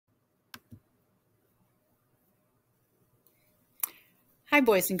Hi,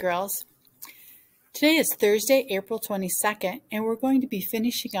 boys and girls. Today is Thursday, April 22nd, and we're going to be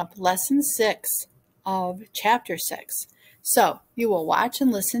finishing up Lesson 6 of Chapter 6. So you will watch and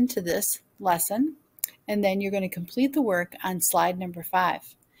listen to this lesson, and then you're going to complete the work on slide number 5.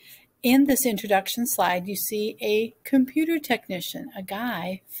 In this introduction slide, you see a computer technician, a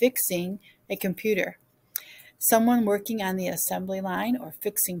guy fixing a computer. Someone working on the assembly line or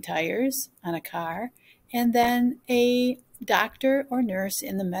fixing tires on a car, and then a doctor or nurse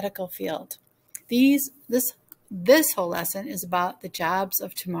in the medical field. This whole lesson is about the jobs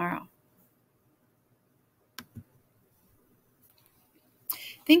of tomorrow.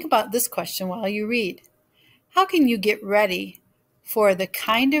 Think about this question while you read. How can you get ready for the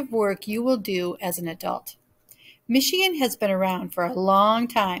kind of work you will do as an adult? Michigan has been around for a long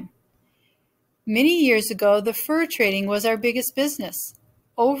time. Many years ago, the fur trading was our biggest business.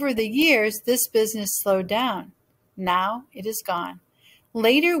 Over the years, this business slowed down. Now it is gone.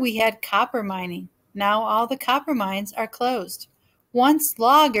 Later, we had copper mining. Now all the copper mines are closed. Once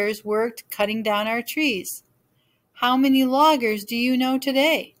loggers worked cutting down our trees. How many loggers do you know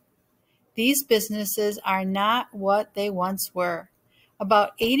today? These businesses are not what they once were.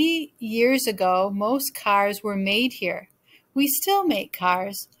 About 80 years ago, most cars were made here. We still make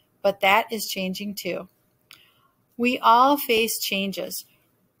cars, but that is changing too. We all face changes.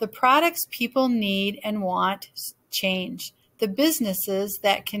 The products people need and want change. The businesses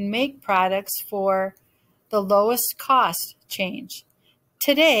that can make products for the lowest cost change.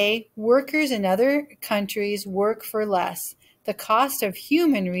 Today, workers in other countries work for less. The cost of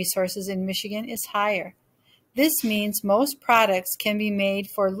human resources in Michigan is higher. This means most products can be made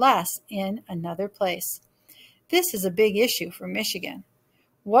for less in another place. This is a big issue for Michigan.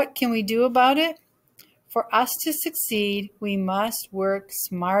 What can we do about it? For us to succeed, we must work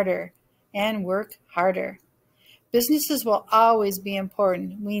smarter and work harder. Businesses will always be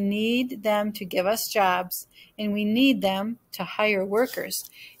important. We need them to give us jobs, and we need them to hire workers.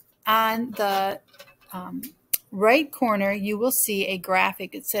 On the right corner, you will see a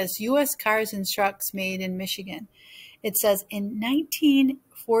graphic. It says U.S. cars and trucks made in Michigan. It says in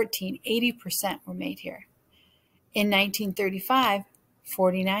 1914, 80% were made here. In 1935,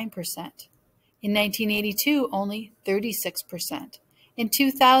 49%. In 1982, only 36%. In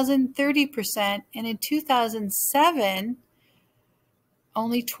 2000, 30%, and in 2007,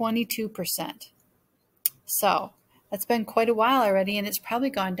 only 22%. So that's been quite a while already, and it's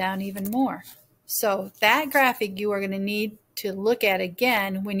probably gone down even more. So that graphic you are going to need to look at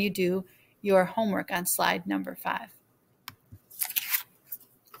again when you do your homework on slide number 5.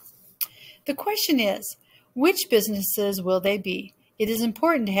 The question is, which businesses will they be? It is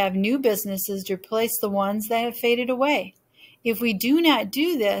important to have new businesses to replace the ones that have faded away. If we do not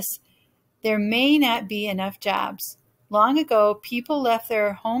do this, there may not be enough jobs. Long ago, people left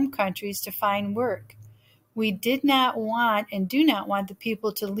their home countries to find work. We did not want and do not want the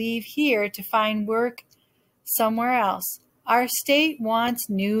people to leave here to find work somewhere else. Our state wants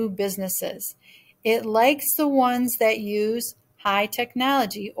new businesses. It likes the ones that use high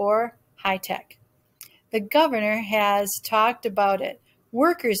technology or high tech. The governor has talked about it.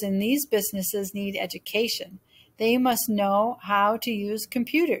 Workers in these businesses need education. They must know how to use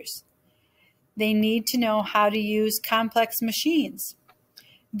computers. They need to know how to use complex machines.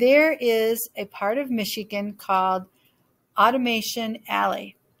 There is a part of Michigan called Automation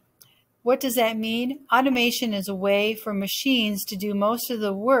Alley. What does that mean? Automation is a way for machines to do most of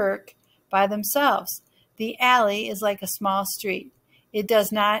the work by themselves. The alley is like a small street. It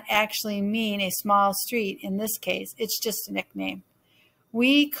does not actually mean a small street in this case. It's just a nickname.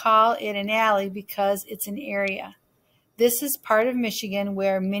 We call it an alley because it's an area. This is part of Michigan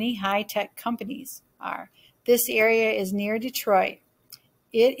where many high-tech companies are. This area is near Detroit.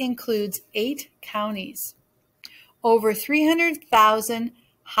 It includes 8 counties. Over 300,000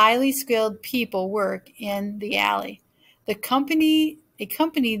 highly skilled people work in the alley. A company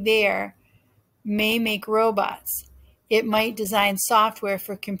there may make robots. It might design software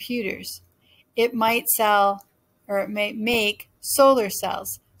for computers. It might sell or it may make solar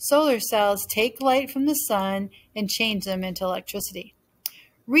cells. Solar cells take light from the sun and change them into electricity.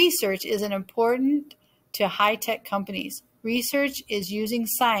 Research is important to high-tech companies. Research is using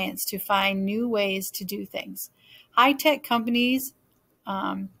science to find new ways to do things. High-tech companies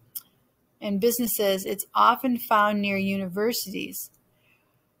and businesses, it's often found near universities.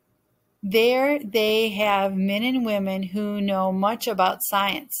 There they have men and women who know much about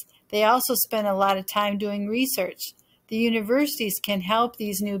science. They also spend a lot of time doing research. The universities can help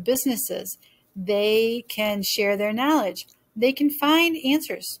these new businesses. They can share their knowledge. They can find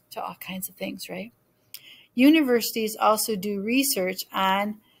answers to all kinds of things, right? Universities also do research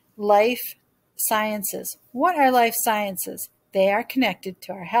on life sciences. What are life sciences? They are connected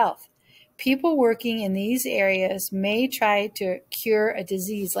to our health. People working in these areas may try to cure a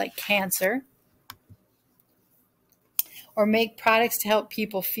disease like cancer or make products to help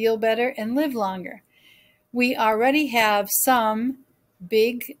people feel better and live longer. We already have some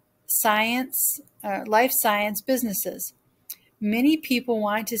big life science businesses. Many people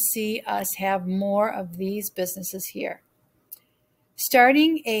want to see us have more of these businesses here.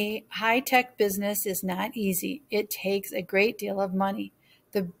 Starting a high-tech business is not easy. It takes a great deal of money.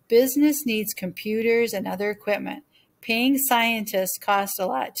 The business needs computers and other equipment. Paying scientists costs a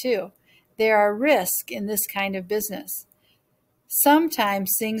lot too. There are risks in this kind of business.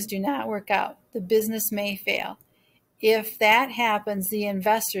 Sometimes things do not work out. The business may fail. If that happens, the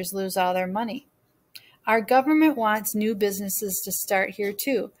investors lose all their money. Our government wants new businesses to start here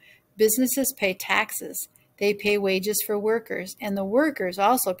too. Businesses pay taxes. They pay wages for workers, and the workers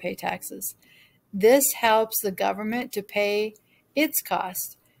also pay taxes. This helps the government to pay its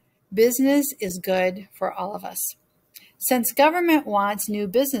costs. Business is good for all of us. Since government wants new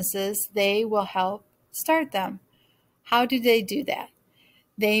businesses, they will help start them. How do they do that?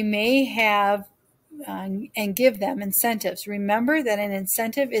 They may have and give them incentives. Remember that an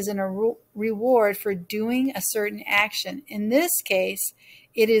incentive is a reward for doing a certain action. In this case,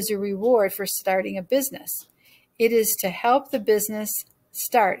 it is a reward for starting a business. It is to help the business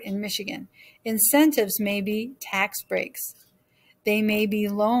start in Michigan. Incentives may be tax breaks. They may be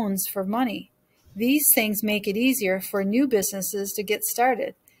loans for money. These things make it easier for new businesses to get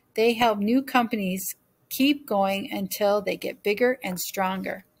started. They help new companies keep going until they get bigger and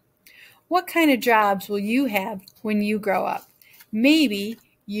stronger. What kind of jobs will you have when you grow up? Maybe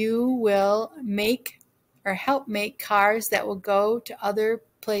you will make or help make cars that will go to other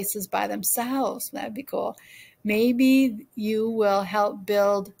places by themselves. That'd be cool. Maybe you will help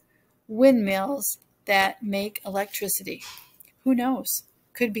build windmills that make electricity. Who knows?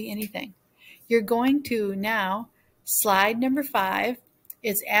 Could be anything. You're going to now, slide number 5.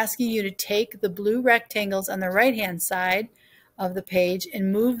 It's asking you to take the blue rectangles on the right-hand side of the page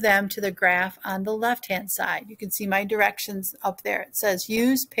and move them to the graph on the left-hand side. You can see my directions up there. It says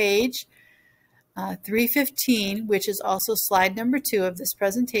use page 315, which is also slide number 2 of this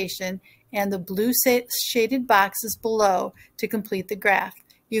presentation, and the blue shaded boxes below to complete the graph.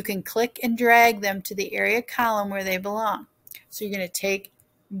 You can click and drag them to the area column where they belong. So you're going to take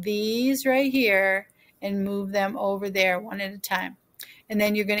these right here and move them over there one at a time. And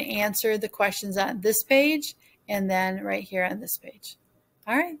then you're going to answer the questions on this page and then right here on this page.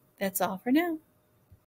 All right, that's all for now.